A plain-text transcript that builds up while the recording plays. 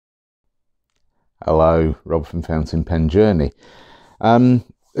Hello, Rob from Fountain Pen Journey.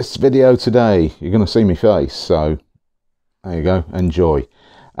 This video today, you're going to see my face, so there you go, enjoy.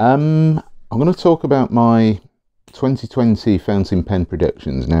 I'm going to talk about my 2020 fountain pen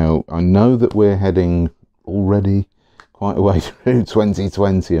predictions. Now, I know that we're heading already quite a way through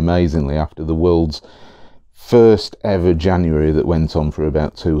 2020, amazingly, after the world's first ever January that went on for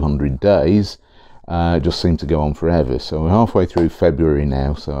about 200 days. It just seemed to go on forever. So we're halfway through February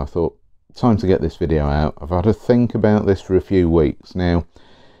now, so I thought, time to get this video out. I've had to think about this for a few weeks now.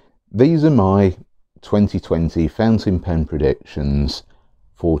 These are my 2020 fountain pen predictions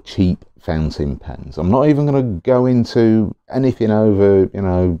for cheap fountain pens. I'm not even going to go into anything over,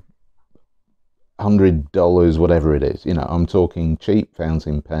 $100, whatever it is. I'm talking cheap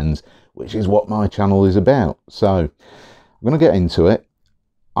fountain pens, which is what my channel is about. So I'm going to get into it.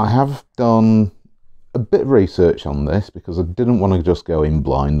 I have done a bit of research on this because I didn't want to just go in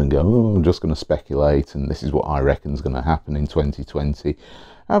blind and go, oh, I'm just going to speculate and this is what I reckon is going to happen in 2020.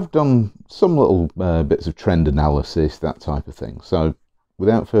 I've done some little bits of trend analysis, that type of thing. So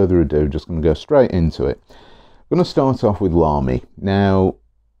without further ado, just going to go straight into it. I'm going to start off with Lamy. Now,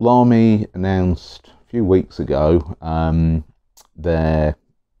 Lamy announced a few weeks ago their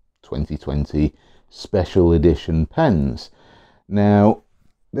 2020 special edition pens. Now,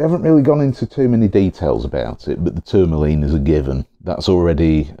 they haven't really gone into too many details about it, but the tourmaline is a given. That's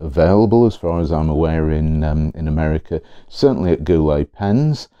already available, as far as I'm aware, in America, certainly at Goulet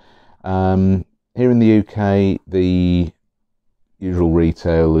Pens. Here in the UK, the usual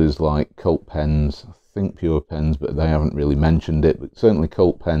retailers like Cult Pens, I think Pure Pens, but they haven't really mentioned it, but certainly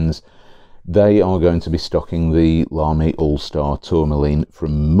Cult Pens, they are going to be stocking the Lamy All-Star Tourmaline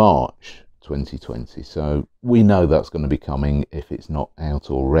from March 2020, so we know that's going to be coming if it's not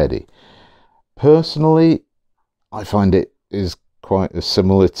out already. Personally, I find it is quite a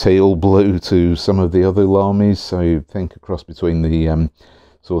similar teal blue to some of the other Lamys, so you think a cross between the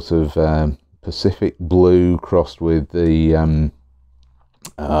sort of Pacific blue crossed with the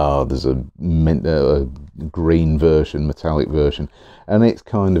there's a green version, metallic version, and it's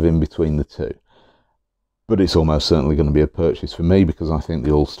kind of in between the two. But it's almost certainly going to be a purchase for me because I think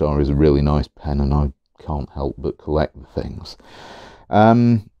the All-Star is a really nice pen and I can't help but collect the things.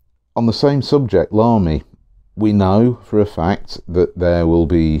 On the same subject, Lamy, we know for a fact that there will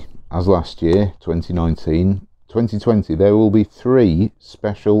be, as last year, 2020, there will be 3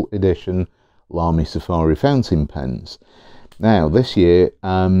 special edition Lamy Safari fountain pens. Now, this year,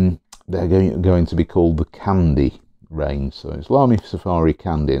 they're going to be called the Candy range. So it's Lamy Safari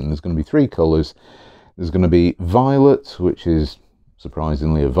Candy, and there's going to be 3 colours. There's going to be violet, which is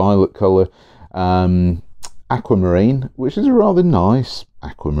surprisingly a violet colour, aquamarine, which is a rather nice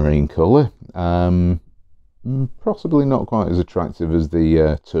aquamarine colour, possibly not quite as attractive as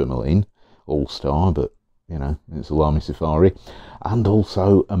the tourmaline All-Star, but it's a Lamy Safari, and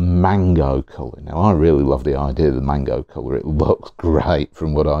also a mango colour. Now, I really love the idea of the mango colour. It looks great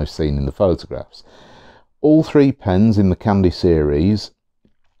from what I've seen in the photographs. All 3 pens in the Candy series,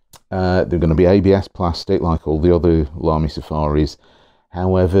 they're going to be ABS plastic like all the other Lamy Safaris.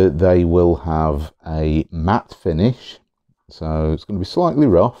 However, they will have a matte finish, so it's going to be slightly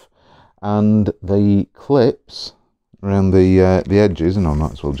rough, and the clips around the edges, and I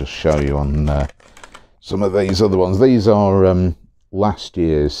might as well just show you on some of these other ones. These are last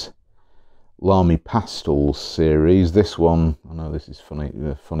year's Lamy Pastels series. This one, I know this is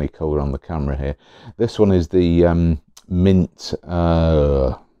funny colour on the camera here. This one is the mint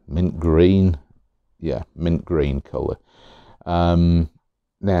green, yeah, mint green colour.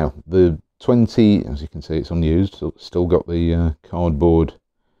 Now the 20, as you can see, it's unused, so it's still got the cardboard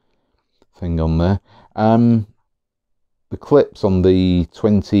thing on there. The clips on the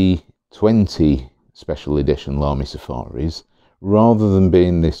 2020 special edition Lamy Safaris, rather than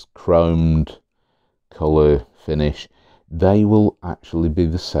being this chromed colour finish, they will actually be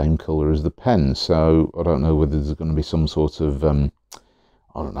the same colour as the pen. So I don't know whether there's going to be some sort of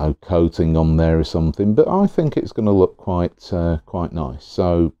I don't know, coating on there or something, but I think it's going to look quite nice.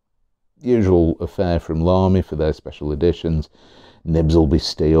 So, usual affair from Lamy for their special editions. Nibs will be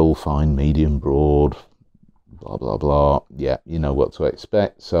steel, fine, medium, broad, blah, blah, blah. Yeah, you know what to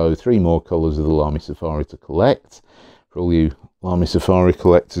expect. So, 3 more colours of the Lamy Safari to collect for all you Lamy Safari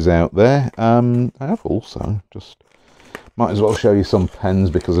collectors out there. I have also just, might as well show you some pens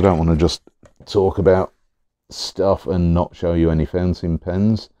because I don't want to just talk about stuff and not show you any fountain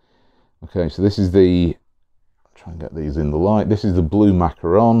pens. Okay, so this is the, I'll try and get these in the light. This is the blue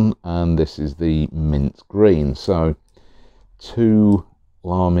macaron and this is the mint green. So 2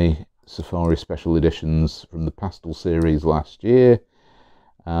 Lamy Safari special editions from the pastel series last year.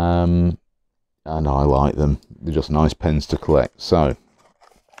 and I like them. They're just nice pens to collect. So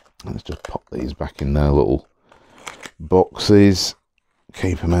let's just pop these back in their little boxes,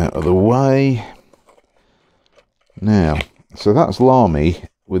 keep them out of the way. Now, so that's Lamy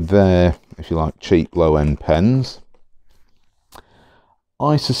with their, if you like, cheap low-end pens.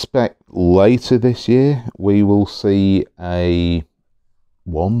 I suspect later this year we will see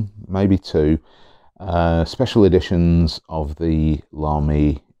one, maybe two, special editions of the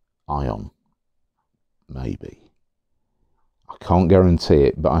Lamy Ion. Maybe. I can't guarantee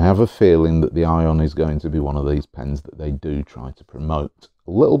it, but I have a feeling that the Ion is going to be one of these pens that they do try to promote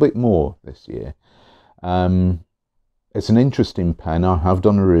a little bit more this year. It's an interesting pen. I have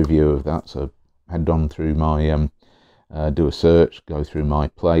done a review of that, so head on through my, do a search, go through my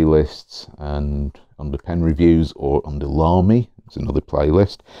playlists, and under pen reviews or under Lamy, it's another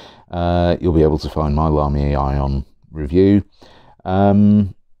playlist, you'll be able to find my Lamy Ion review.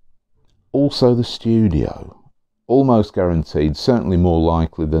 Also the Studio, almost guaranteed, certainly more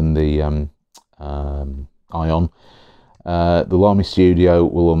likely than the Ion. The Lamy Studio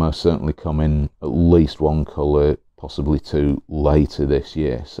will almost certainly come in at least one colour, possibly two, later this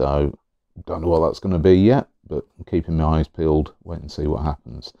year. So don't know what that's going to be yet, but I'm keeping my eyes peeled, wait and see what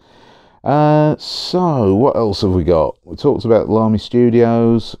happens. So what else have we got? We talked about Lamy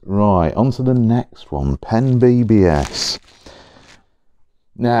Studios. Right, on to the next one, Pen BBS.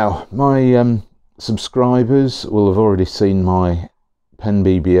 Now, my subscribers will have already seen my Pen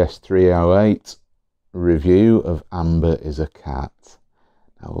BBS 308 review of Amber is a Cat.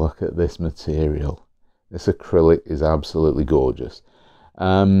 Now look at this material. This acrylic is absolutely gorgeous.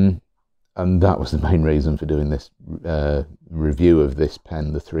 And that was the main reason for doing this review of this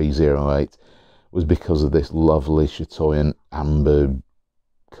pen, the 308, was because of this lovely chatoyant amber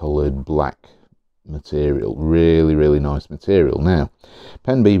coloured black material. Really, really nice material. Now,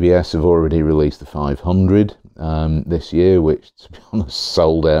 Pen BBS have already released the 500 this year, which, to be honest,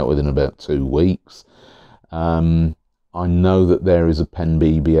 sold out within about 2 weeks. I know that there is a Pen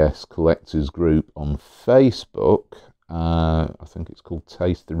BBS collectors group on Facebook. I think it's called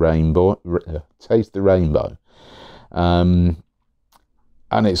Taste the Rainbow.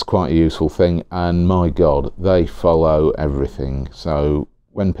 And it's quite a useful thing. And my God, they follow everything. So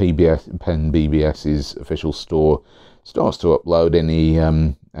when Pen BBS's official store starts to upload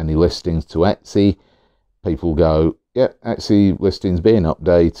any listings to Etsy, people go, yeah, Etsy listing's being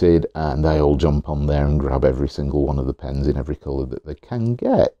updated, and they all jump on there and grab every single one of the pens in every colour that they can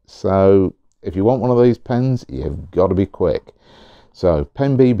get. So if you want one of these pens, you've got to be quick. So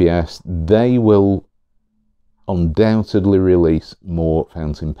Pen BBS, they will undoubtedly release more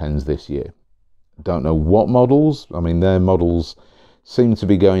fountain pens this year. Don't know what models. I mean, their models seem to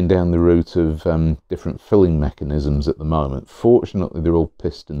be going down the route of different filling mechanisms at the moment. Fortunately, they're all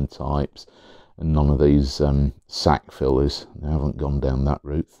piston types and none of these sack fillers. They haven't gone down that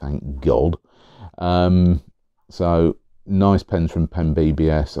route, thank God. So nice pens from Pen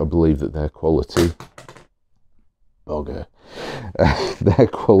BBS. I believe that their quality, their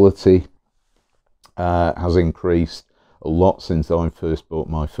quality has increased a lot since I first bought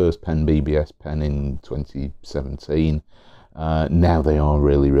my first Pen BBS pen in 2017. Now they are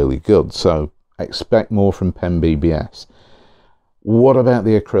really, really good. So expect more from Pen BBS. What about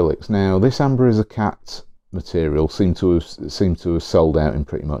the acrylics? Now, this Amber is a Cat material seem to have sold out in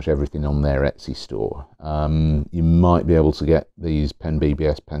pretty much everything on their Etsy store. You might be able to get these Pen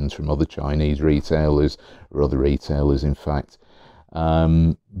BBS pens from other Chinese retailers, or other retailers in fact,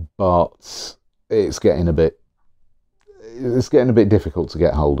 but it's getting a bit difficult to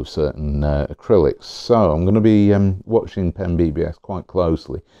get hold of certain acrylics. So I'm going to be watching Pen BBS quite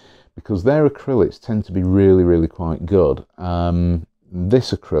closely, because their acrylics tend to be really, really quite good.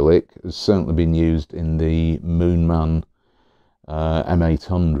 This acrylic has certainly been used in the Moonman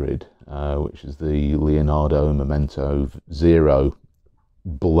M800, which is the Leonardo Memento Zero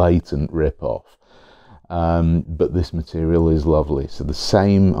blatant rip-off. But this material is lovely. So the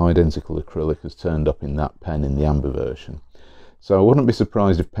same identical acrylic has turned up in that pen in the Amber version. So I wouldn't be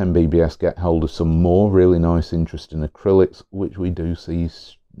surprised if Pen BBS get hold of some more really nice, interesting acrylics, which we do see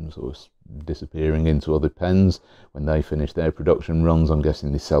sort of disappearing into other pens when they finish their production runs. I'm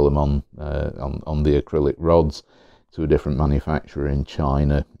guessing they sell them on the acrylic rods to a different manufacturer in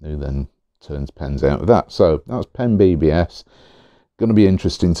China, who then turns pens out of that. So that's Pen BBS. Going to be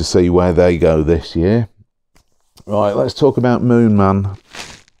interesting to see where they go this year. Right, let's talk about Moonman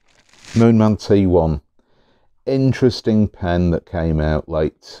T1. Interesting pen that came out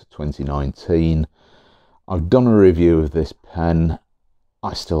late 2019. I've done a review of this pen.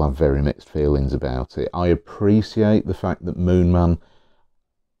 I still have very mixed feelings about it. I appreciate the fact that Moonman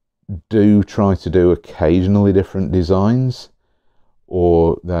do try to do occasionally different designs,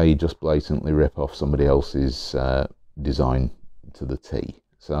 or they just blatantly rip off somebody else's design to the T.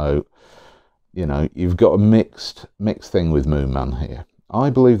 So, you know, you've got a mixed thing with Moonman here. I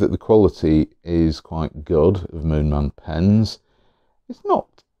believe that the quality is quite good of Moonman pens. It's not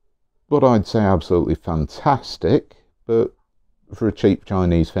what I'd say absolutely fantastic, but for a cheap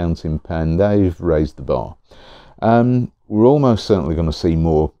Chinese fountain pen, they've raised the bar. We're almost certainly going to see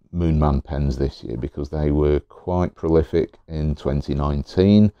more Moonman pens this year because they were quite prolific in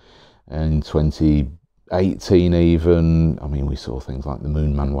 2019 and 2018 even. I mean, we saw things like the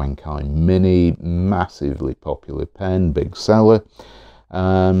Moonman Wankai Mini, massively popular pen, big seller.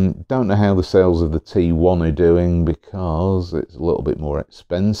 Don't know how the sales of the T1 are doing because it's a little bit more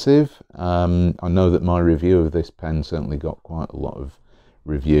expensive. I know that my review of this pen certainly got quite a lot of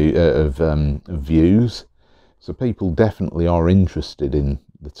views, so people definitely are interested in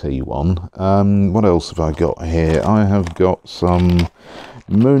the T1. What else have I got here? I have got some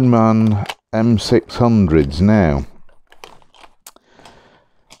Moonman M600s now.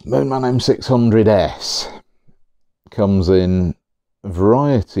 Moonman M600S comes in a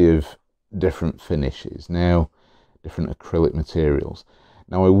variety of different finishes now, different acrylic materials.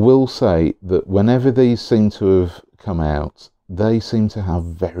 Now I will say that whenever these seem to have come out, they seem to have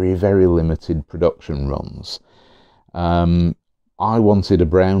very, very limited production runs. I wanted a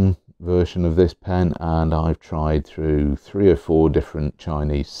brown version of this pen, and I've tried through 3 or 4 different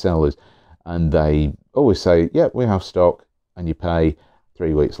Chinese sellers, and they always say, yeah, we have stock, and you pay.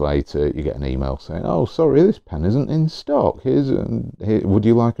 3 weeks later, you get an email saying, oh, sorry, this pen isn't in stock. Here, would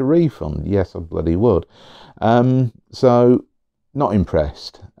you like a refund? Yes, I bloody would. So, not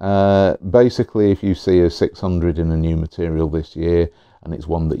impressed. Basically, if you see a 600 in a new material this year, and it's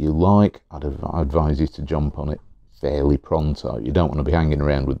one that you like, I'd advise you to jump on it fairly pronto. You don't want to be hanging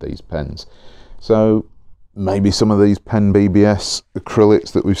around with these pens. So, maybe some of these Pen BBS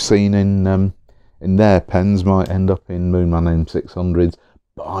acrylics that we've seen in their pens might end up in Moonman M600s,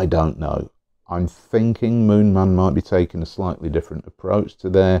 but I don't know. I'm thinking Moonman might be taking a slightly different approach to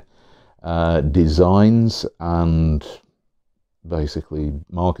their designs and basically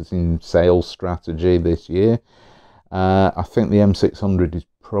marketing sales strategy this year. I think the M600 is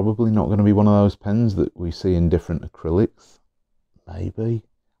probably not going to be one of those pens that we see in different acrylics. Maybe.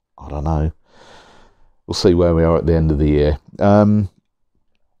 I don't know. We'll see where we are at the end of the year.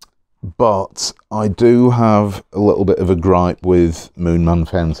 But I do have a little bit of a gripe with Moonman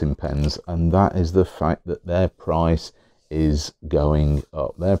fountain pens, and that is the fact that their price is going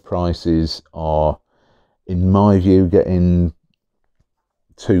up. Their prices are, in my view, getting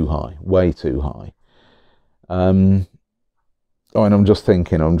too high, way too high. Oh, and I'm just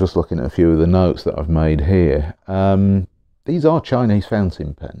looking at a few of the notes that I've made here. These are Chinese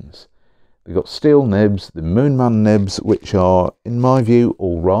fountain pens. They've got steel nibs, the Moonman nibs, which are, in my view,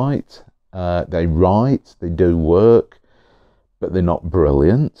 all right. They write, they do work, but they're not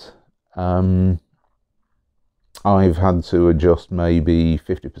brilliant. I've had to adjust maybe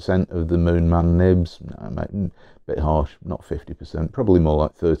 50% of the Moonman nibs. No, a bit harsh, not 50%, probably more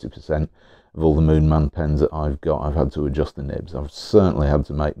like 30% of all the Moonman pens that I've got. I've had to adjust the nibs. I've certainly had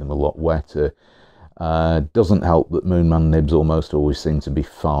to make them a lot wetter. Doesn't help that Moonman nibs almost always seem to be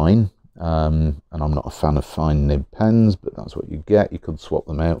fine. And I'm not a fan of fine nib pens, but that's what you get. You could swap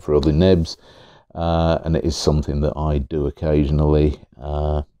them out for other nibs, and it is something that I do occasionally.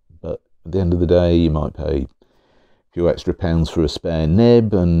 But at the end of the day, you might pay a few extra pounds for a spare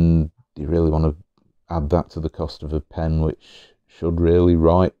nib, and do you really want to add that to the cost of a pen which should really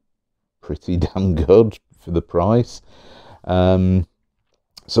write pretty damn good for the price? So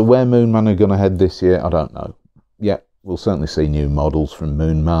where Moonman are going to head this year, I don't know. Yeah, we'll certainly see new models from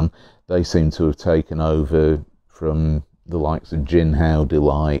Moonman. They seem to have taken over from the likes of Jinhao,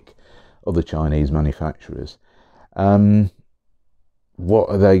 Delight, other Chinese manufacturers. What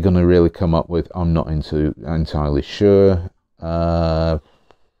are they going to really come up with? I'm not entirely sure. But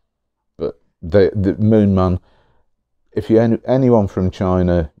the Moonman, if anyone from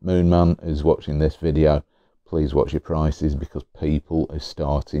China, Moonman, is watching this video, please watch your prices, because people are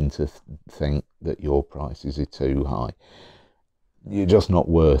starting to think that your prices are too high. You're just not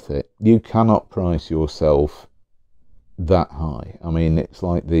worth it. You cannot price yourself that high. I mean, it's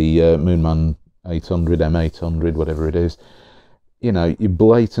like the Moonman 800, M800, whatever it is. You know, you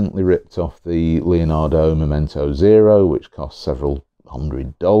blatantly ripped off the Leonardo Memento Zero, which costs several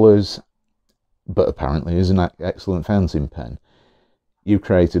 $100, but apparently is an excellent fountain pen. You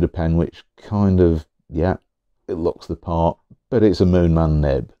created a pen which kind of, yeah, it looks the part, but it's a Moonman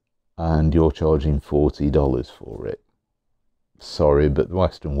nib, and you're charging $40 for it. sorry, but the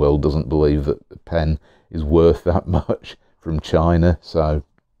Western world doesn't believe that the pen is worth that much from China. So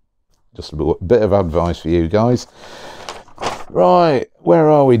just a bit of advice for you guys. Right, where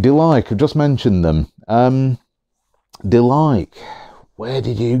are we? Delike, I've just mentioned them. Delike, where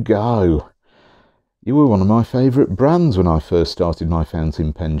did you go? You were one of my favourite brands when I first started my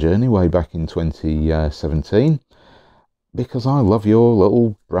fountain pen journey way back in 2017, because I love your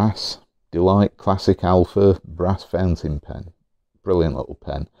little brass Delike Classic Alpha brass fountain pen. Brilliant little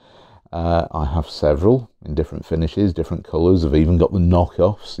pen. I have several in different finishes, different colours. I've even got the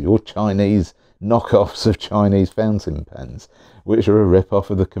knockoffs, your Chinese knockoffs of Chinese fountain pens, which are a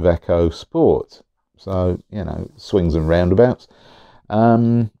rip-off of the Kaweco Sport. So, you know, swings and roundabouts.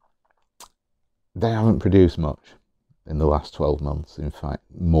 They haven't produced much in the last 12 months. In fact,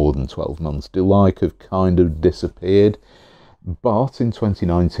 more than 12 months. Delike have kind of disappeared. But in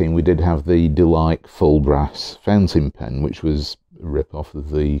 2019, we did have the Delike full brass fountain pen, which was a rip-off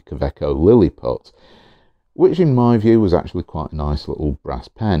of the Kaweco Lilliput, which in my view was actually quite a nice little brass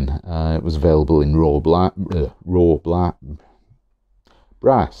pen. It was available in raw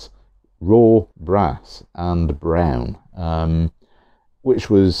brass and brown, which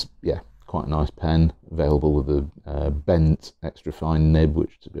was, yeah, quite a nice pen, available with a bent extra fine nib,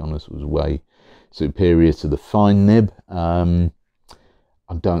 which to be honest was way superior to the fine nib. I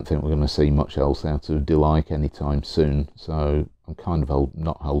don't think we're going to see much else out of Delike anytime soon, so I'm kind of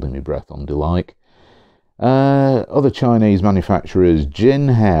not holding my breath on Delike. Other Chinese manufacturers,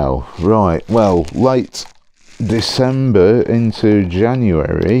 Jinhao. Right, well, late December into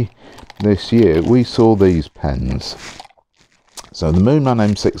January this year, we saw these pens. So the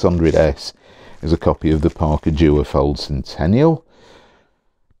Moonman M600S is a copy of the Parker Duofold Centennial.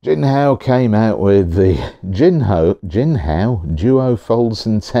 Jinhao came out with the Jinhao Duofold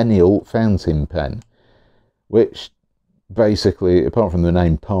Centennial fountain pen, which basically, apart from the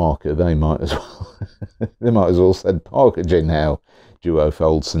name Parker, they might as well said Parker Jinhao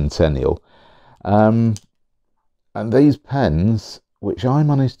Duofold Centennial. And these pens, which I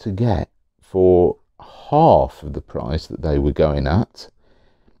managed to get for half of the price that they were going at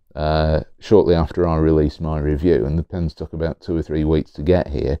shortly after I released my review, and the pens took about 2 or 3 weeks to get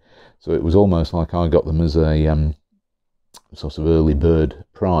here, so it was almost like I got them as a sort of early bird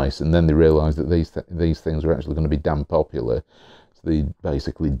price, and then they realised that these things were actually going to be damn popular, so they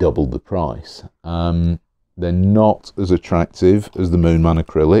basically doubled the price. They're not as attractive as the Moonman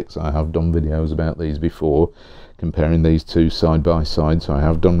acrylics. I have done videos about these before, comparing these two side by side, so I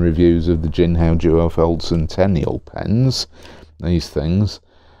have done reviews of the Jinhao Duofold Centennial pens, these things,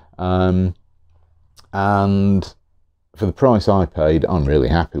 and for the price I paid, I'm really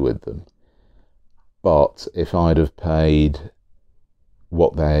happy with them. But if I'd have paid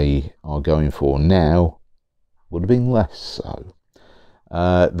what they are going for now, would have been less so.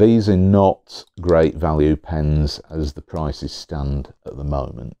 These are not great value pens as the prices stand at the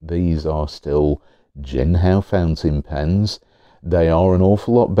moment. These are still Jinhao fountain pens. They are an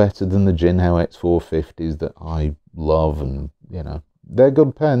awful lot better than the Jinhao X450s that I love, and you know, they're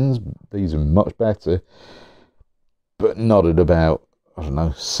good pens. These are much better, but not at about, I don't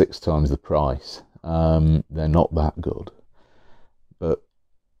know, 6 times the price. They're not that good, but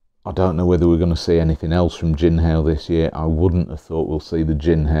I don't know whether we're going to see anything else from Jinhao this year. I wouldn't have thought we'll see the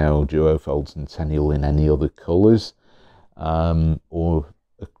Jinhao Duofold Centennial in any other colours or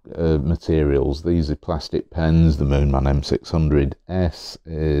materials. These are plastic pens. The Moonman M600S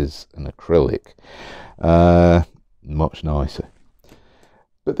is an acrylic, much nicer.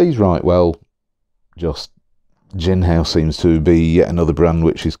 But these write well. Just Jinhao seems to be yet another brand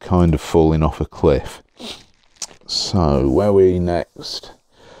which is kind of falling off a cliff. So where are we next?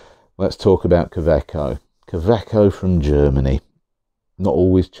 Let's talk about Kaweco. Kaweco from Germany. Not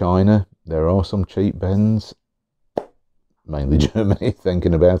always China. There are some cheap pens, mainly Germany,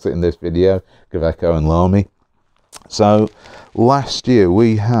 thinking about it in this video, Kaweco and Lamy. So last year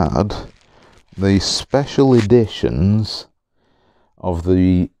we had the special editions of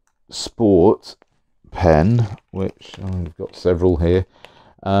the Sport pen, which I've got several here.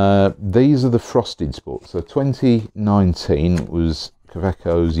 These are the Frosted Sport. So 2019 was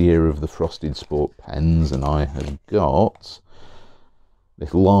Kaweco's year of the Frosted Sport pens, and I have got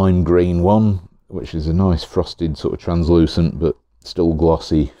this lime green one, which is a nice frosted sort of translucent but still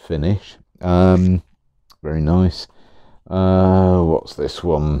glossy finish. Very nice. What's this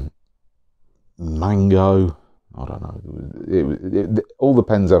one? Mango. I don't know. All the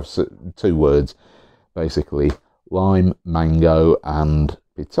pens have 2 words, basically: lime, mango, and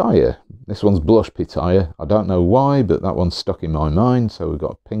pitaya. This one's blush pitaya. I don't know why, but that one's stuck in my mind. So we've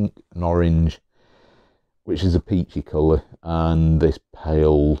got a pink, an orange, which is a peachy colour, and this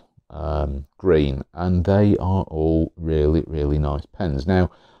pale green, and they are all really, really nice pens.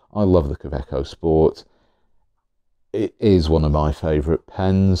 Now, I love the Kaweco Sport. It is one of my favourite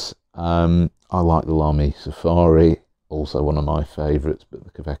pens. I like the Lamy Safari, also one of my favourites, but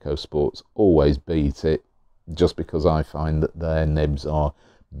the Kaweco Sports always beat it, just because I find that their nibs are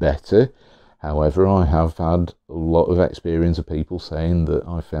better. However, I have had a lot of experience of people saying that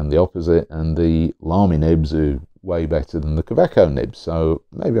I found the opposite, and the Lamy nibs are way better than the Kaweco nibs, so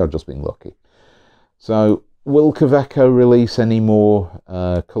maybe I've just been lucky. So, will Kaweco release any more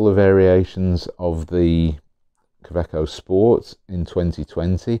colour variations of the Kaweco Sport in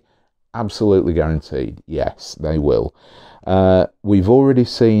 2020? Absolutely guaranteed, yes, they will. We've already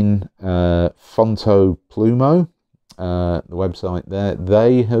seen Fonto Plumo, the website there.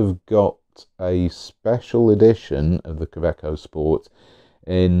 They have got a special edition of the Kaweco Sport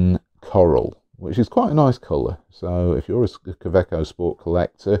in coral, which is quite a nice colour. So if you're a Kaweco Sport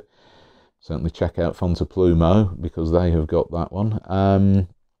collector, certainly check out Fonto Plumo, because they have got that one. And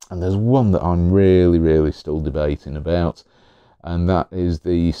there's one that I'm really still debating about, and that is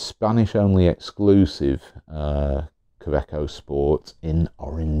the Spanish only exclusive Kaweco Sport in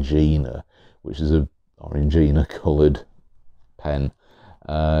Orangina, which is a Orangina coloured pen.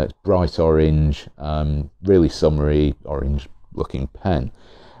 It's bright orange, really summery orange looking pen.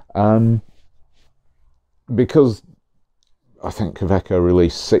 Because I think Kaweco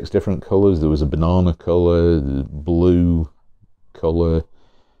released 6 different colours. There was a banana colour, blue colour,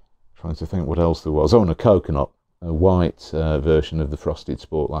 trying to think what else there was. Oh, and a coconut, a white version of the Frosted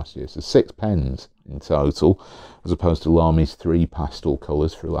Sport last year. So 6 pens in total, as opposed to Lamy's 3 pastel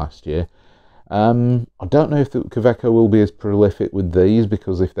colours for last year. I don't know if the Kaweco will be as prolific with these,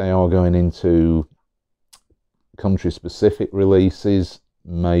 because if they are going into country-specific releases,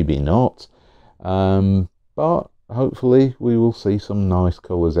 maybe not. But hopefully we will see some nice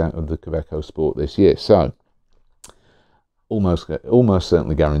colours out of the Kaweco Sport this year. So, almost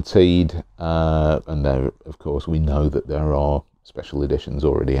certainly guaranteed. And there, of course, we know that there are special editions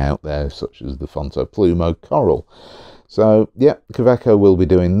already out there, such as the Fonto Plumo Coral. So, yeah, Kaweco will be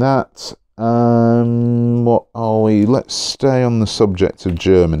doing that. What are we? Let's stay on the subject of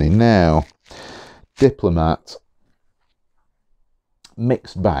Germany now. Diplomat,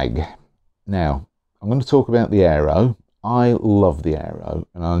 mixed bag. Now, I'm going to talk about the Aero. I love the Aero,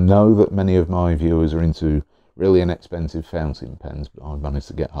 and I know that many of my viewers are into really inexpensive fountain pens, but I've managed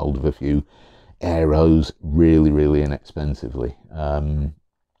to get hold of a few Aeros really inexpensively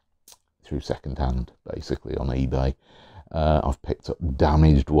through second hand, basically on eBay. I've picked up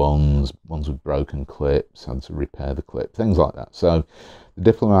damaged ones with broken clips, had to repair the clip, things like that. So the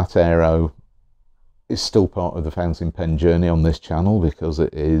Diplomat Aero is still part of the fountain pen journey on this channel, because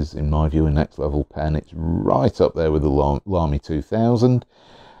it is, in my view, a next level pen. It's right up there with the Lamy 2000.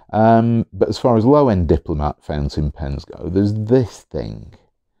 But as far as low-end Diplomat fountain pens go, there's this thing,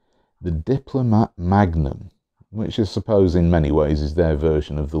 the Diplomat Magnum, which I suppose in many ways is their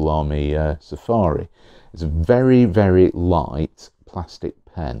version of the Lamy Safari. It's a very light plastic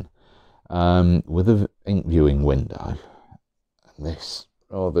pen with an ink viewing window, and this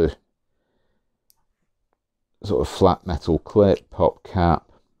rather sort of flat metal clip, pop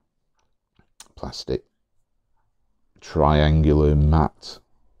cap, plastic triangular matte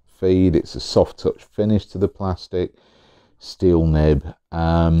feed. It's a soft touch finish to the plastic, steel nib,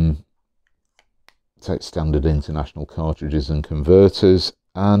 takes standard international cartridges and converters,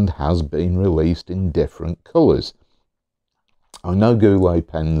 and has been released in different colours. I know Goulet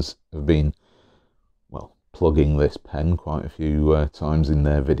pens have been, well, plugging this pen quite a few times in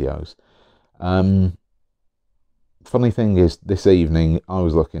their videos. Funny thing is, this evening I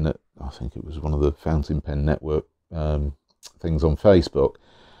was looking at, I think it was one of the Fountain Pen Network things on Facebook,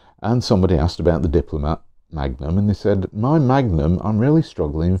 and somebody asked about the Diplomat Magnum, and they said, my Magnum, I'm really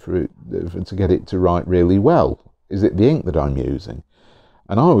struggling to get it to write really well. Is it the ink that I'm using?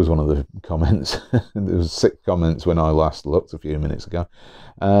 And I was one of the comments. There was 6 comments when I last looked a few minutes ago.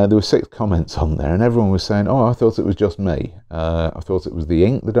 There were 6 comments on there, and everyone was saying, oh, I thought it was just me. I thought it was the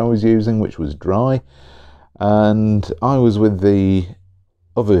ink that I was using, which was dry. And I was with the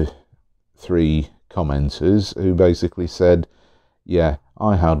other 3 commenters who basically said, yeah,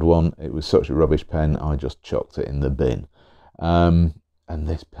 I had one. It was such a rubbish pen, I just chucked it in the bin. And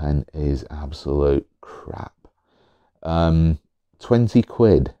this pen is absolute crap. 20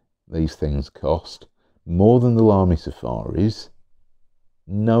 quid these things cost, more than the Lamy Safaris,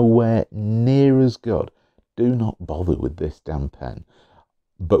 nowhere near as good. Do not bother with this damn pen.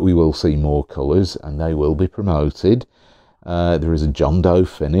 But we will see more colours, and they will be promoted. There is a John Doe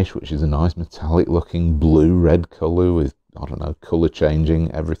finish, which is a nice metallic looking blue-red colour with, I don't know, colour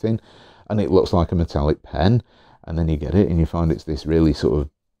changing everything. And it looks like a metallic pen. And then you get it and you find it's this really sort of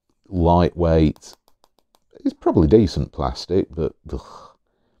lightweight, it's probably decent plastic, but ugh.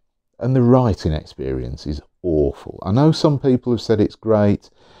 And the writing experience is awful. I know some people have said it's great.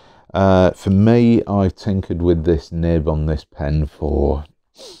 For me, I've tinkered with this nib on this pen for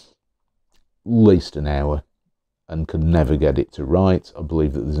at least an hour and could never get it to write. I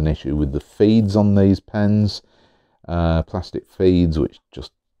believe that there's an issue with the feeds on these pens, plastic feeds, which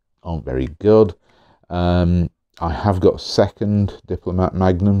just aren't very good. I have got a second Diplomat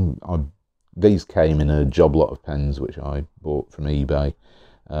Magnum. These came in a job lot of pens, which I bought from eBay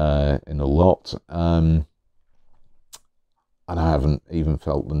in a lot. And I haven't even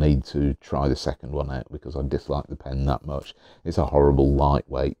felt the need to try the second one out because I dislike the pen that much. It's a horrible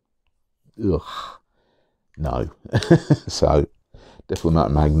lightweight. Ugh. No. So,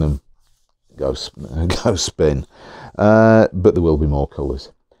 Diplomat Magnum, go spin. But there will be more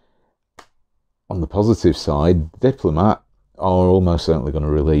colours. On the positive side, Diplomat are almost certainly going to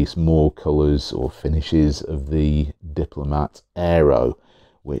release more colours or finishes of the Diplomat Aero,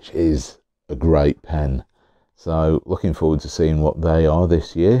 which is a great pen. So looking forward to seeing what they are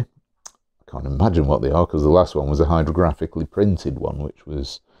this year. I can't imagine what they are because the last one was a hydrographically printed one, which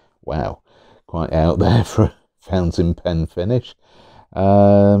was, wow, quite out there for a fountain pen finish.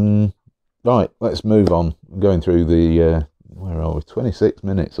 Right, let's move on. I'm going through the... where are we? 26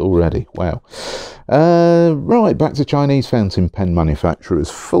 minutes already. Wow. Right, back to Chinese fountain pen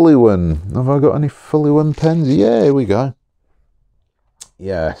manufacturers. Fuliwen. Have I got any Fuliwen pens? Yeah, here we go.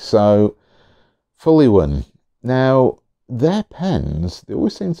 Yeah, so Fuliwen. Now, their pens, they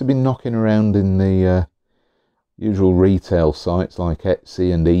always seem to be knocking around in the usual retail sites like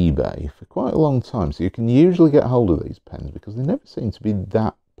Etsy and eBay for quite a long time. So you can usually get hold of these pens because they never seem to be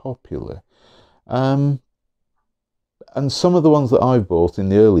that popular. And some of the ones that I've bought in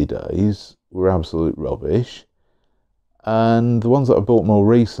the early days were absolute rubbish. And the ones that I bought more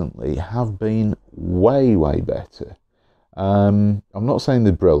recently have been way, way better. I'm not saying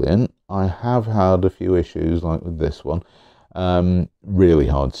they're brilliant. I have had a few issues, like with this one. Really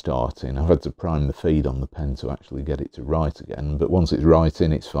hard starting. I've had to prime the feed on the pen to actually get it to write again. But once it's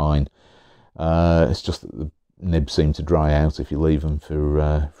writing, it's fine. It's just that the nibs seem to dry out if you leave them for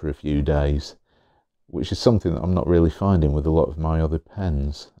a few days, which is something that I'm not really finding with a lot of my other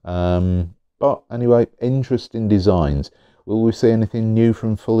pens. But anyway, interesting designs. Will we see anything new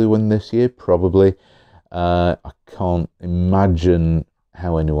from Fuliwen this year? Probably. I can't imagine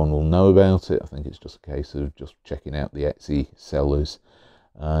how anyone will know about it. I think it's just a case of just checking out the Etsy sellers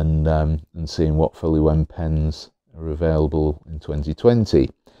and seeing what Fuliwen pens are available in 2020.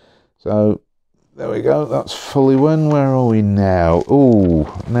 So there we go. That's Fuliwen. Where are we now?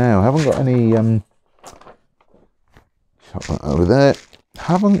 Oh, now I haven't got any. Shut that over there.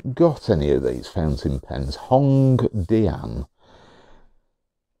 Haven't got any of these fountain pens. Hongdian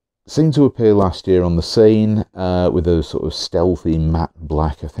seemed to appear last year on the scene with a sort of stealthy matte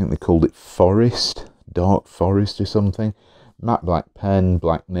black. I think they called it Forest, Dark Forest or something. Matte black pen,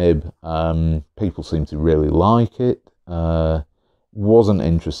 black nib. People seem to really like it. Wasn't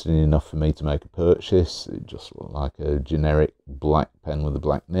interesting enough for me to make a purchase. It just looked like a generic black pen with a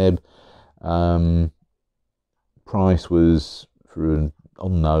black nib. Price was, for an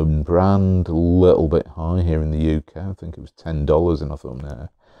unknown brand, a little bit high here in the UK. I think it was $10, and I thought, nah,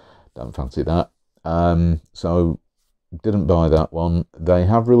 don't fancy that. So didn't buy that one. They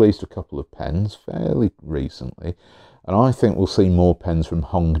have released a couple of pens fairly recently, and I think we'll see more pens from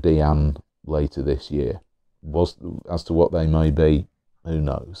Hongdian later this year. As to what they may be, who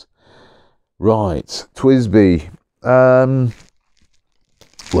knows. Right, TWSBI.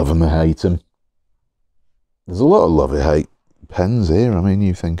 Love them or hate them. There's a lot of love-hate pens here. I mean,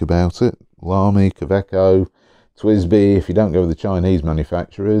 you think about it. Lamy, Kaweco, TWSBI. If you don't go with the Chinese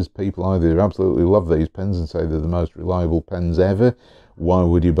manufacturers, people either absolutely love these pens and say they're the most reliable pens ever. Why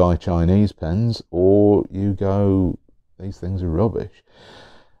would you buy Chinese pens? Or you go, these things are rubbish.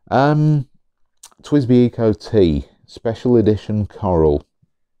 TWSBI Eco T, Special Edition Coral.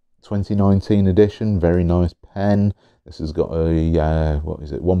 2019 edition, very nice pen. This has got a,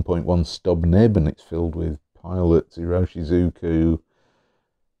 1.1 stub nib, and it's filled with Pilot Hiroshizuku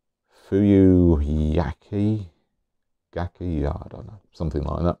Fuyuyaki, Gaki, I don't know, something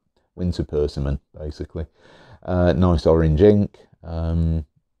like that. Winter persimmon, basically. Nice orange ink. Lovely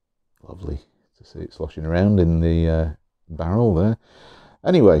to see it sloshing around in the barrel there.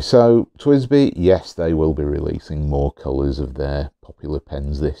 Anyway, so TWSBI, yes, they will be releasing more colours of their popular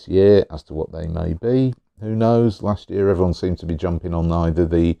pens this year. As to what they may be, Who knows? Last year everyone seemed to be jumping on either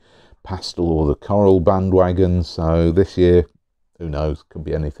the pastel or the coral bandwagon, so this year, who knows, could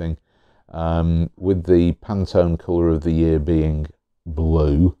be anything. With the Pantone colour of the year being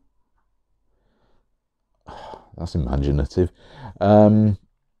blue, that's imaginative. You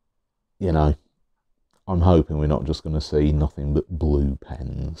know, I'm hoping we're not just going to see nothing but blue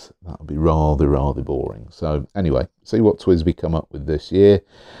pens. That would be rather boring. So anyway, see what TWSBI come up with this year.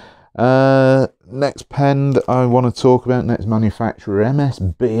 Next pen that I want to talk about, next manufacturer,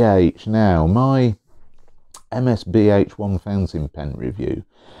 MSBH. Now, my MSBH1 fountain pen review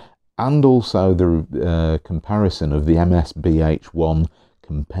and also the comparison of the MSBH1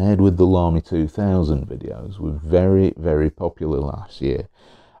 compared with the Lamy 2000 videos were very popular last year,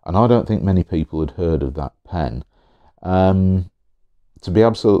 and I don't think many people had heard of that pen. To be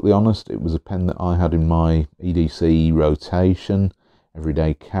absolutely honest, it was a pen that I had in my EDC rotation,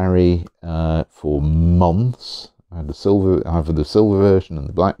 everyday carry, for months. I had the silver version and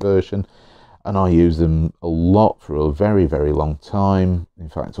the black version, and I used them a lot for a very long time. In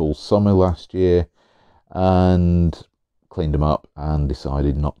fact, all summer last year, and cleaned them up and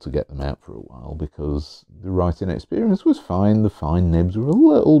decided not to get them out for a while because the writing experience was fine. The fine nibs were a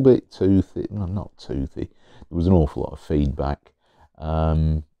little bit toothy. Well, not toothy. There was an awful lot of feedback.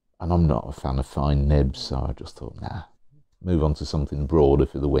 And I'm not a fan of fine nibs, so I just thought, nah, move on to something broader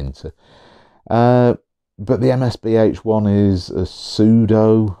for the winter. But the MSBH one is a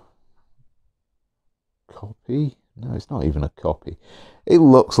pseudo copy. No, it's not even a copy. It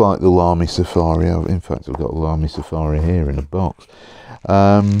looks like the Lamy Safari. In fact, I've got a Lamy Safari here in a box.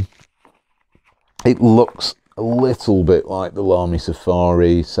 It looks a little bit like the Lamy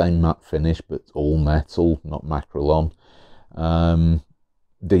Safari, same matte finish, but all metal, not Macrolon.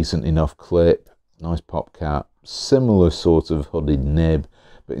 Decent enough clip, nice pop cap, similar sort of hooded nib,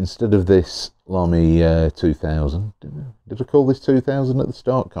 but instead of this Lamy 2000, did I call this 2000 at the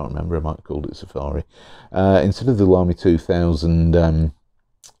start? Can't remember, I might have called it Safari. Instead of the Lamy 2000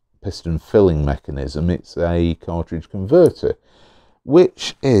 piston filling mechanism, it's a cartridge converter,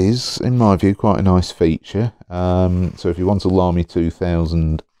 which is, in my view, quite a nice feature. So if you want a Lamy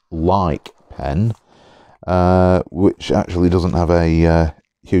 2000 like pen, which actually doesn't have a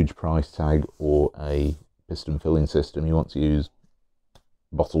huge price tag or a piston filling system, you want to use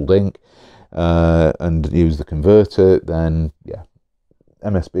bottled ink and use the converter, then yeah,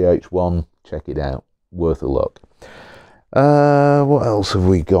 MSBH1, check it out, worth a look. What else have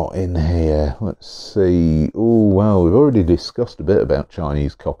we got in here? Let's see. Oh well, we've already discussed a bit about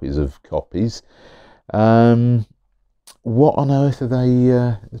Chinese copies of copies. What on earth are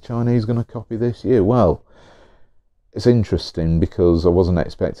the Chinese going to copy this year? Well, it's interesting because I wasn't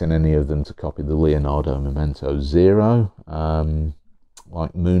expecting any of them to copy the Leonardo Memento Zero,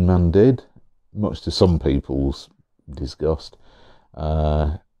 like Moonman did, much to some people's disgust.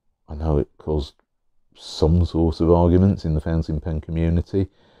 I know it caused some sort of arguments in the fountain pen community,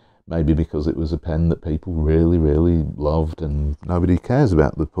 maybe because it was a pen that people really loved and nobody cares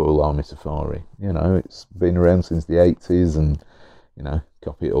about the poor Lamy Safari. You know, it's been around since the 80s and, you know,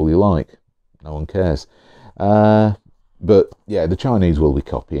 copy it all you like, no one cares. But yeah, the Chinese will be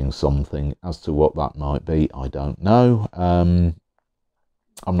copying something. As to what that might be, I don't know.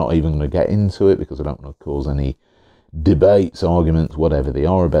 I'm not even going to get into it because I don't want to cause any debates, arguments, whatever they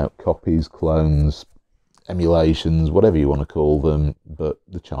are, about copies, clones, emulations, whatever you want to call them. But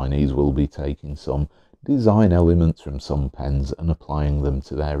the Chinese will be taking some design elements from some pens and applying them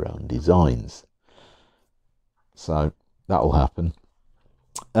to their own designs. So that'll happen.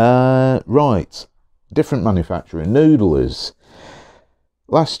 Right, different manufacturer, Noodlers.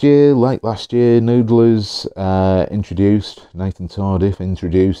 Late last year, Noodlers introduced, Nathan Tardif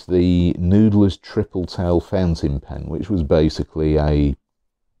introduced the Noodlers Triple Tail fountain pen, which was basically a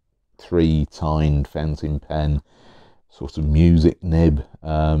 3-tined fountain pen, sort of music nib,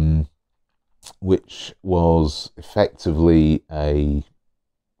 which was effectively a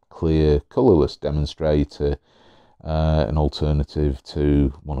clear, colourless demonstrator, an alternative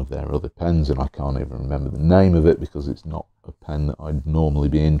to one of their other pens, and I can't even remember the name of it because it's not a pen that I'd normally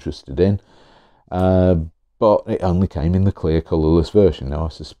be interested in, but it only came in the clear colourless version. Now I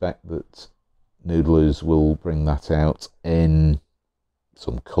suspect that Noodlers will bring that out in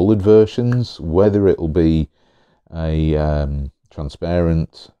some coloured versions. Whether it'll be a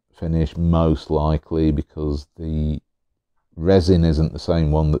transparent finish, most likely, because the resin isn't the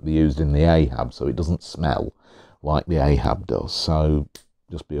same one that they used in the Ahab, so it doesn't smell like the Ahab does, so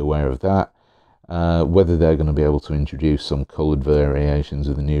just be aware of that. Whether they're going to be able to introduce some coloured variations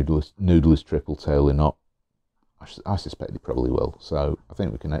of the Noodlers Triple Tail or not, I suspect they probably will, so I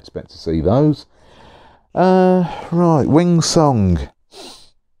think we can expect to see those. Right, Wing Song.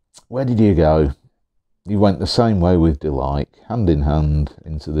 Where did you go? You went the same way with Delight, hand in hand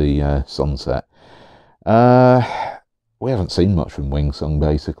into the sunset. We haven't seen much from Wing Song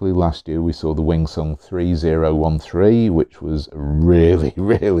basically. Last year we saw the Wing Song 3013, which was really,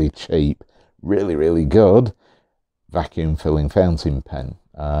 really cheap, really, really good vacuum filling fountain pen,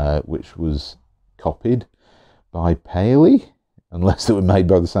 which was copied by Paley, unless they were made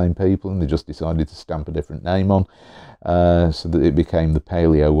by the same people and they just decided to stamp a different name on, so that it became the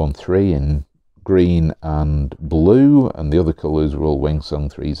Paley 013 in green and blue, and the other colours were all Wing Song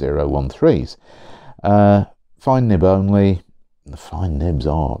 3013s. Fine nib only. The fine nibs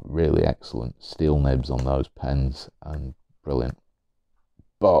are really excellent. Steel nibs on those pens and brilliant.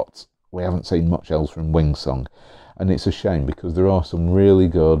 But we haven't seen much else from Wing Song, and it's a shame because there are some really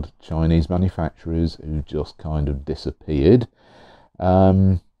good Chinese manufacturers who just kind of disappeared.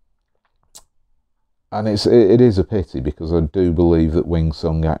 And it is a pity because I do believe that Wing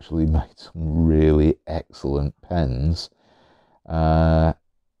Song actually made some really excellent pens.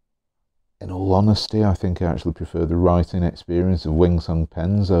 In all honesty, I think I actually prefer the writing experience of Wing Song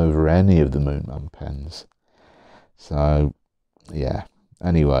pens over any of the Moonman pens. So, yeah.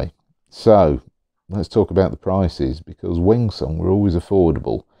 Anyway, so let's talk about the prices, because Wing Song were always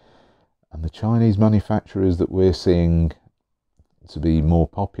affordable, and the Chinese manufacturers that we're seeing to be more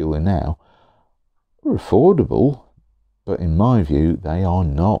popular now are affordable, but in my view, they are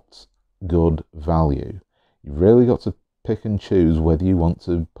not good value. You've really got to pick and choose whether you want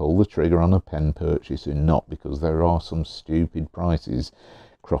to pull the trigger on a pen purchase or not, because there are some stupid prices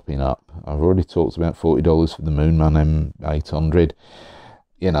cropping up. I've already talked about $40 for the Moonman M800.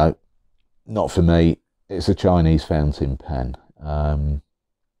 You know, not for me. It's a Chinese fountain pen.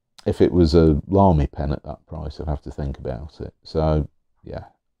 If it was a Lamy pen at that price, I'd have to think about it. So, yeah,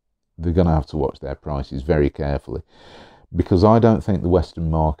 they're going to have to watch their prices very carefully, because I don't think the Western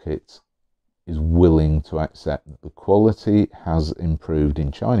market is willing to accept that the quality has improved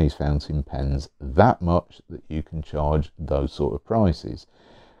in Chinese fountain pens that much that you can charge those sort of prices.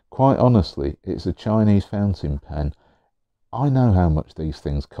 Quite honestly, it's a Chinese fountain pen. I know how much these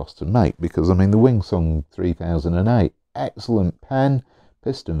things cost to make, because I mean the Wing Song 3008, excellent pen,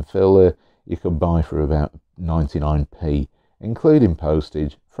 piston filler, you could buy for about 99p, including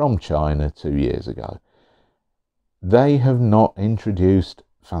postage, from China 2 years ago. They have not introduced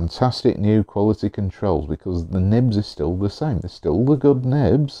fantastic new quality controls because the nibs are still the same. They're still the good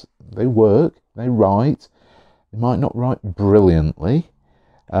nibs. They work, they write. They might not write brilliantly.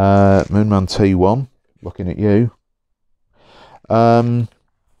 Moonman T1, looking at you. But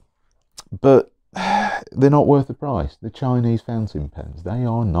they're not worth the price. The Chinese fountain pens, they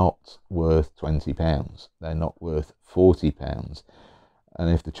are not worth £20. They're not worth £40. And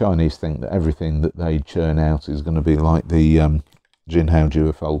if the Chinese think that everything that they churn out is going to be like the Jinhao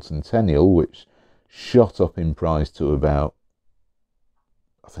Duofold Centennial, which shot up in price to about,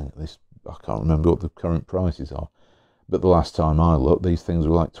 I can't remember what the current prices are, but the last time I looked, these things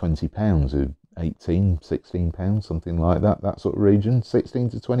were like £20 or 18, £16, something like that sort of region, 16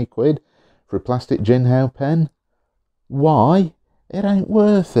 to 20 quid for a plastic Jinhao pen. Why? It ain't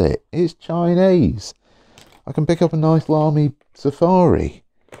worth it. It's Chinese. I can pick up a nice Lamy Safari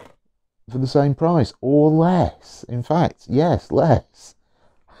for the same price, or less. In fact, yes, less.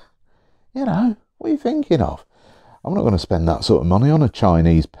 You know, what are you thinking of? I'm not going to spend that sort of money on a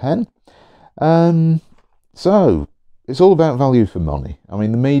Chinese pen. So, it's all about value for money. I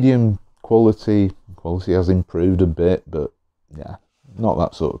mean, the medium quality has improved a bit, but yeah, not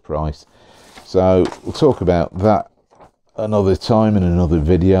that sort of price. So, we'll talk about that another time in another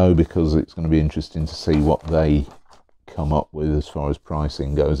video, because it's going to be interesting to see what they come up with as far as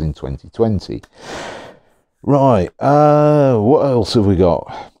pricing goes in 2020. Right, what else have we got?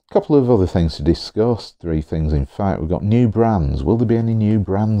 A couple of other things to discuss, 3 things in fact. We've got new brands. Will there be any new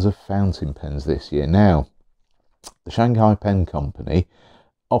brands of fountain pens this year? Now, the Shanghai Pen Company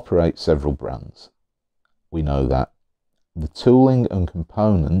operates several brands. We know that. The tooling and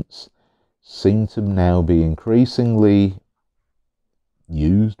components seem to now be increasingly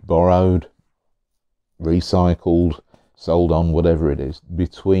used, borrowed, recycled, sold on, whatever it is,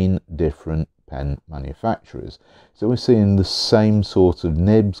 between different pen manufacturers. So we're seeing the same sort of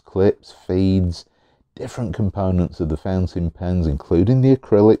nibs, clips, feeds, different components of the fountain pens, including the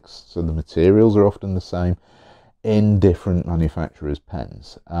acrylics, so the materials are often the same, in different manufacturers'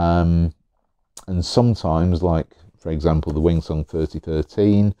 pens. And sometimes, like, for example, the Wing Song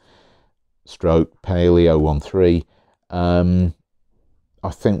 3013, stroke Paley 013, I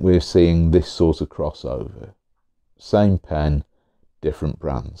think we're seeing this sort of crossover. Same pen, different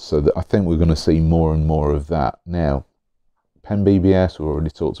brands. So that I think we're going to see more and more of that. Now, Pen BBS, we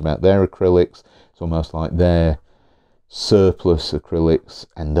already talked about their acrylics. It's almost like their surplus acrylics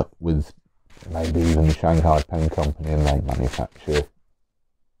end up with maybe even the Shanghai Pen Company, and they manufacture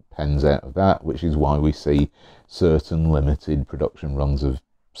pens out of that, which is why we see certain limited production runs of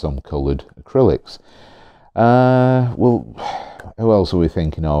some coloured acrylics. Well, who else are we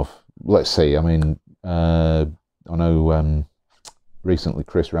thinking of? Let's see. I mean, I know recently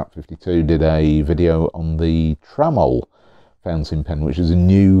Chris Rap 52 did a video on the Tramol fountain pen, which is a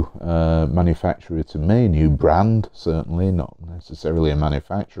new manufacturer to me, a new brand, certainly, not necessarily a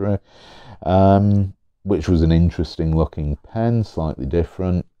manufacturer, which was an interesting looking pen, slightly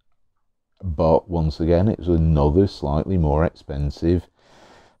different, but once again, it was another slightly more expensive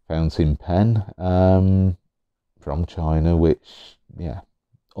fountain pen from China, which, yeah,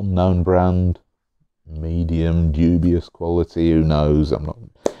 unknown brand, medium, dubious quality, who knows,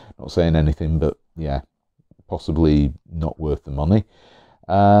 I'm not saying anything, but yeah, possibly not worth the money.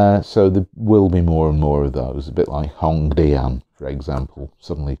 So there will be more and more of those, a bit like Hongdian, for example,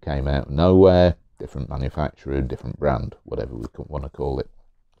 suddenly came out of nowhere, different manufacturer, different brand, whatever we want to call it.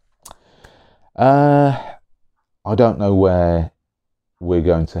 I don't know where we're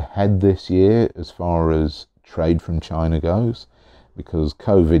going to head this year as far as trade from China goes, because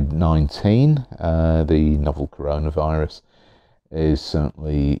COVID-19, the novel coronavirus, is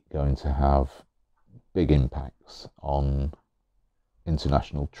certainly going to have big impacts on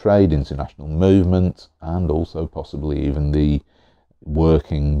international trade, international movement, and also possibly even the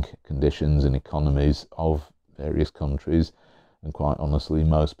working conditions and economies of various countries, and quite honestly,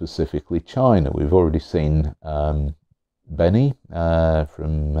 most specifically China. We've already seen Benny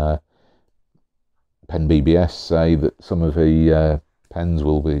from Pen BBS say that some of the pens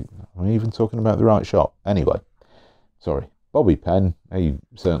will be, are we even talking about the right shop? Anyway, sorry. Bobby Pen, he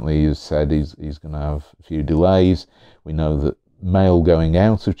certainly has said he's going to have a few delays. We know that mail going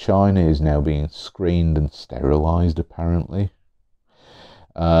out of China is now being screened and sterilised, apparently.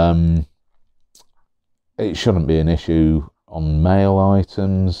 It shouldn't be an issue on mail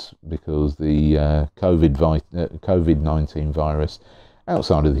items because the COVID-19 virus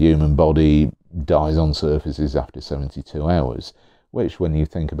outside of the human body dies on surfaces after 72 hours, which, when you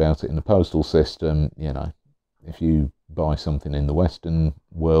think about it in the postal system, you know, if you buy something in the Western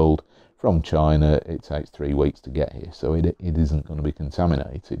world from China, it takes 3 weeks to get here, so it isn't going to be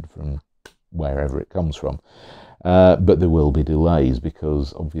contaminated from wherever it comes from. But there will be delays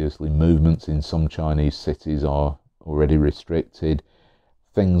because obviously movements in some Chinese cities are already restricted.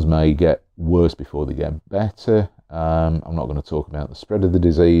 Things may get worse before they get better. I'm not going to talk about the spread of the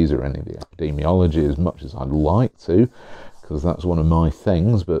disease or any of the epidemiology as much as I'd like to, because that's one of my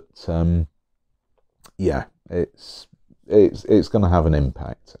things, but yeah, it's going to have an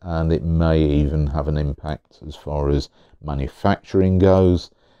impact, and it may even have an impact as far as manufacturing goes.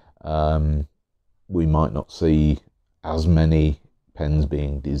 We might not see as many pens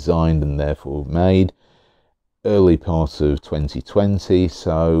being designed and therefore made early part of 2020,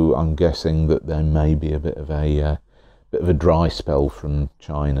 so I'm guessing that there may be a bit of a dry spell from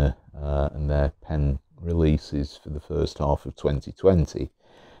China and their pen releases for the first half of 2020.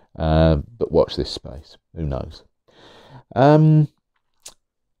 But watch this space, who knows. I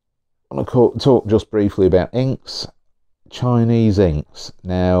want to talk just briefly about inks, Chinese inks.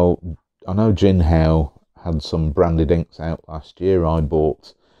 Now, I know Jinhao had some branded inks out last year. I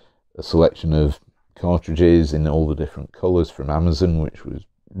bought a selection of cartridges in all the different colours from Amazon, which was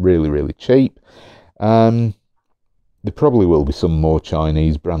really, really cheap. There probably will be some more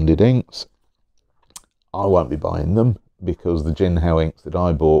Chinese branded inks. I won't be buying them because the Jinhao inks that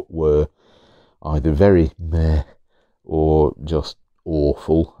I bought were either very meh or just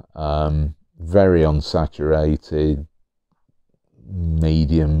awful, very unsaturated,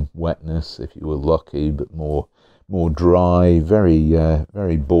 medium wetness if you were lucky, but more dry,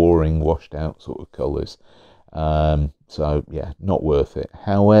 very boring, washed out sort of colours. So yeah, not worth it.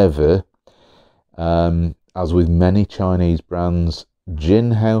 However, as with many Chinese brands,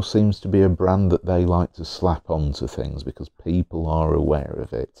 Jinhao seems to be a brand that they like to slap onto things because people are aware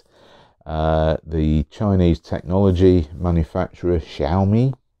of it. The Chinese technology manufacturer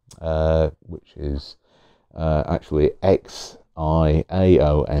Xiaomi, which is actually Xiaomi,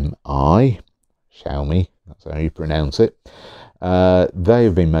 Xiaomi, that's how you pronounce it. They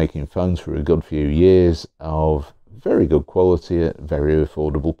have been making phones for a good few years of very good quality at very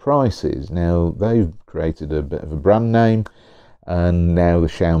affordable prices. Now, they've created a bit of a brand name, and now the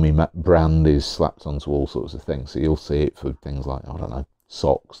Xiaomi brand is slapped onto all sorts of things. So you'll see it for things like, I don't know,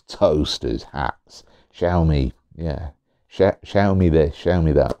 socks, toasters, hats. Xiaomi, yeah, show me this, show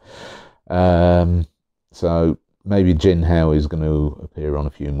me that. So maybe Jinhao is going to appear on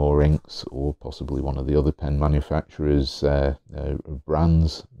a few more inks, or possibly one of the other pen manufacturers'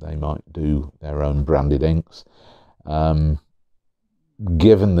 brands. They might do their own branded inks.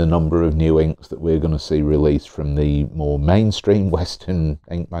 Given the number of new inks that we're going to see released from the more mainstream Western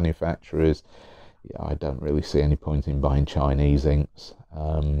ink manufacturers, yeah, I don't really see any point in buying Chinese inks.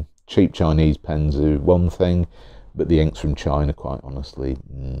 Cheap Chinese pens are one thing, but the inks from China, quite honestly,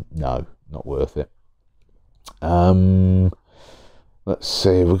 no, not worth it. Let's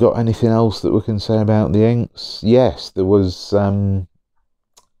see, have we got anything else that we can say about the inks? Yes, there was a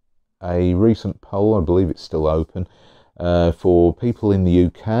recent poll, I believe it's still open, for people in the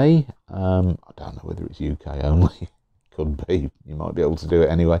UK. I don't know whether it's UK only. Could be. You might be able to do it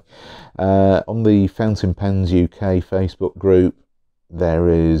anyway. On the Fountain Pens UK Facebook group, there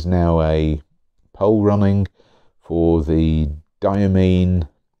is now a poll running for the Diamine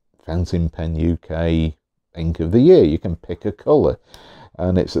Fountain Pen UK ink of the year. You can pick a colour,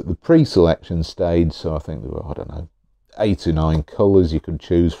 and it's at the pre-selection stage, so I think there were, I don't know, 8 or 9 colours you could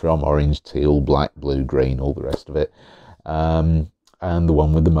choose from: orange, teal, black, blue, green, all the rest of it. And the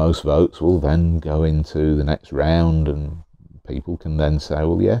one with the most votes will then go into the next round, and people can then say,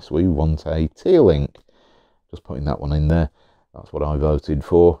 well, yes, we want a teal ink. Just putting that one in there. That's what I voted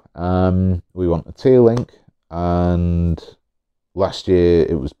for. We want a teal ink, and last year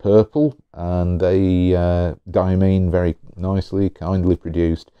it was purple, and they Diamine very nicely, kindly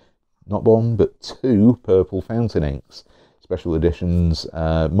produced not one but 2 purple fountain inks, special editions,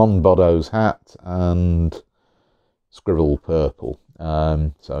 Monboddo's hat and Scribble Purple.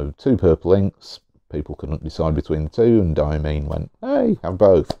 So 2 purple inks. People couldn't decide between the 2, and Diamine went, hey, have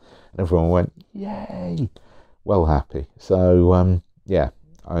both. And everyone went, yay, well happy. So yeah,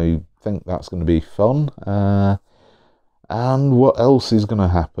 I think that's going to be fun. And what else is going to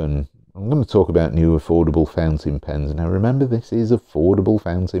happen? I'm going to talk about new affordable fountain pens. Now remember, this is affordable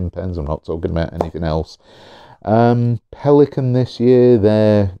fountain pens. I'm not talking about anything else. Pelikan this year,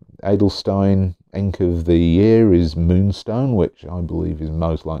 their Edelstein ink of the year is Moonstone, which I believe is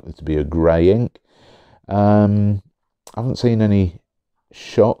most likely to be a grey ink. I haven't seen any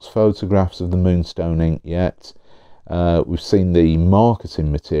shots, photographs of the Moonstone ink yet. We've seen the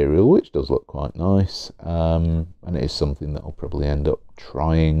marketing material, which does look quite nice, and it is something that I'll probably end up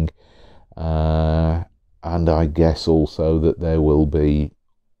trying. And I guess also that there will be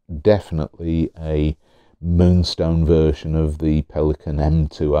definitely a Moonstone version of the Pelikan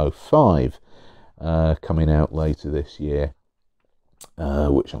M205 coming out later this year,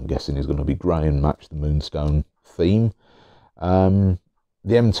 which I'm guessing is going to be grey and match the Moonstone theme.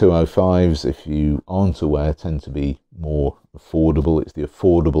 The M205s, if you aren't aware, tend to be more affordable. It's the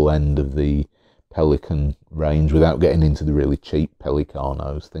affordable end of the Pelikan range, without getting into the really cheap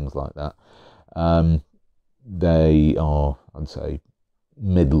Pelicanos, things like that. They are, I'd say,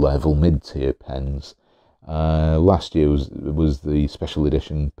 mid-level, mid-tier pens. Last year was the special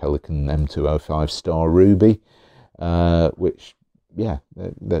edition Pelikan M205 Star Ruby, which, yeah,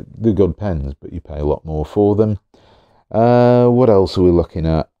 they're good pens, but you pay a lot more for them. What else are we looking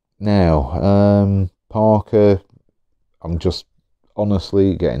at now? Parker. I'm just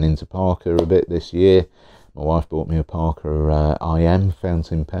honestly getting into Parker a bit this year. My wife bought me a Parker IM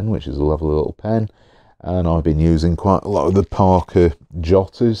fountain pen, which is a lovely little pen, and I've been using quite a lot of the Parker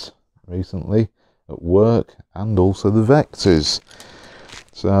Jotters recently at work, and also the Vectors.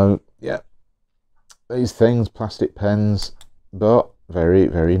 So yeah, these things, plastic pens, but very,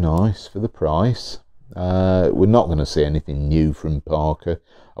 very nice for the price. We're not going to see anything new from Parker,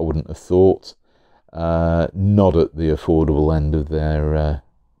 I wouldn't have thought. Not at the affordable end of their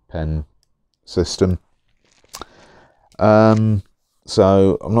pen system.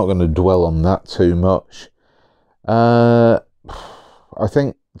 So I'm not going to dwell on that too much. I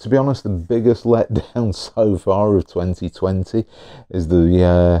think, to be honest, the biggest letdown so far of 2020 is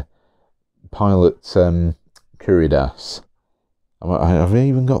the Pilot Curidas. Have I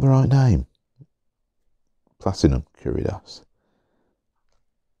even got the right name? Platinum Curidas.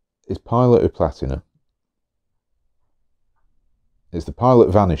 Is Pilot or Platinum? It's the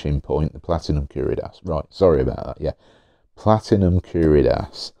Pilot Vanishing Point, the Platinum Curidas. Right, sorry about that, yeah. Platinum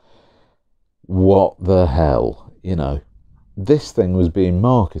Curidas. What the hell? You know, this thing was being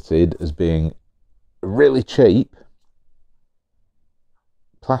marketed as being really cheap,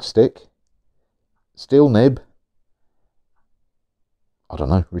 plastic, steel nib, I don't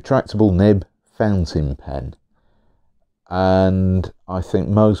know, retractable nib, fountain pen. And I think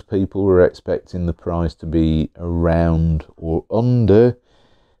most people were expecting the price to be around or under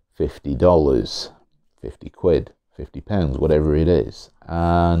 $50, 50 quid. £50, whatever it is.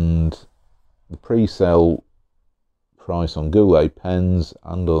 And the pre-sale price on Goulet pens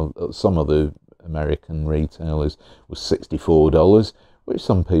and some other American retailers was $64, which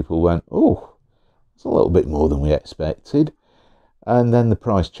some people went, oh, it's a little bit more than we expected. And then the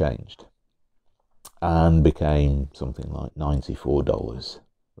price changed and became something like $94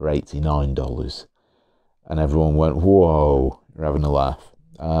 or $89. And everyone went, whoa, you're having a laugh.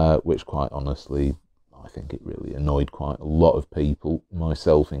 Which quite honestly, I think it really annoyed quite a lot of people,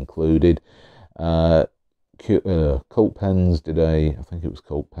 myself included. Cult Pens I think it was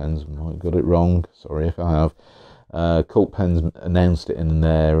Cult Pens, I might have got it wrong, sorry if I have. Cult Pens announced it in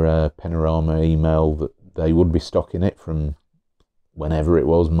their Panorama email that they would be stocking it from whenever it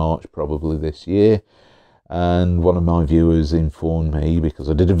was, March probably this year. And one of my viewers informed me, because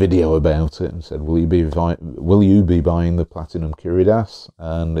I did a video about it, and said, will you be buying the Platinum Curidas?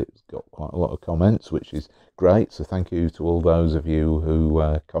 And it's got quite a lot of comments, which is great, so thank you to all those of you who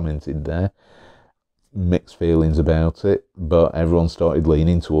commented there. Mixed feelings about it, but everyone started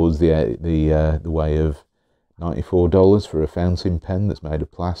leaning towards the way of $94 for a fountain pen that's made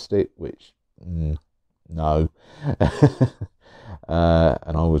of plastic, which no.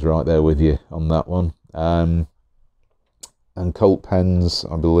 And I was right there with you on that one. And Cult Pens,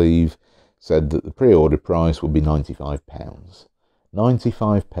 I believe, said that the pre-order price would be £95.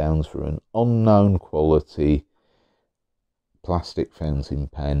 £95 for an unknown quality plastic fountain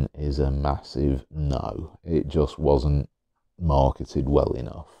pen is a massive no. It just wasn't marketed well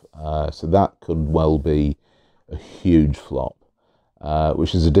enough. So that could well be a huge flop,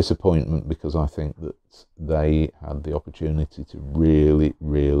 which is a disappointment, because I think that they had the opportunity to really,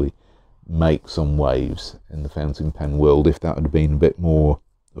 really make some waves in the fountain pen world if that had been a bit more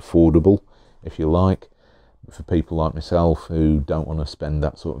affordable, if you like. But for people like myself who don't want to spend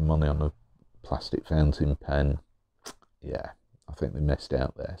that sort of money on a plastic fountain pen, yeah, I think they missed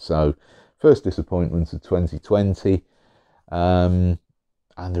out there. So, first disappointment of 2020, and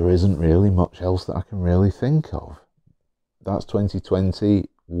there isn't really much else that I can really think of. That's 2020.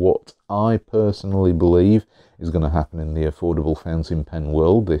 What I personally believe is going to happen in the affordable fountain pen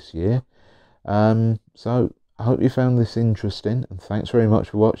world this year. So, I hope you found this interesting, and thanks very much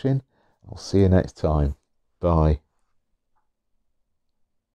for watching. I'll see you next time. Bye.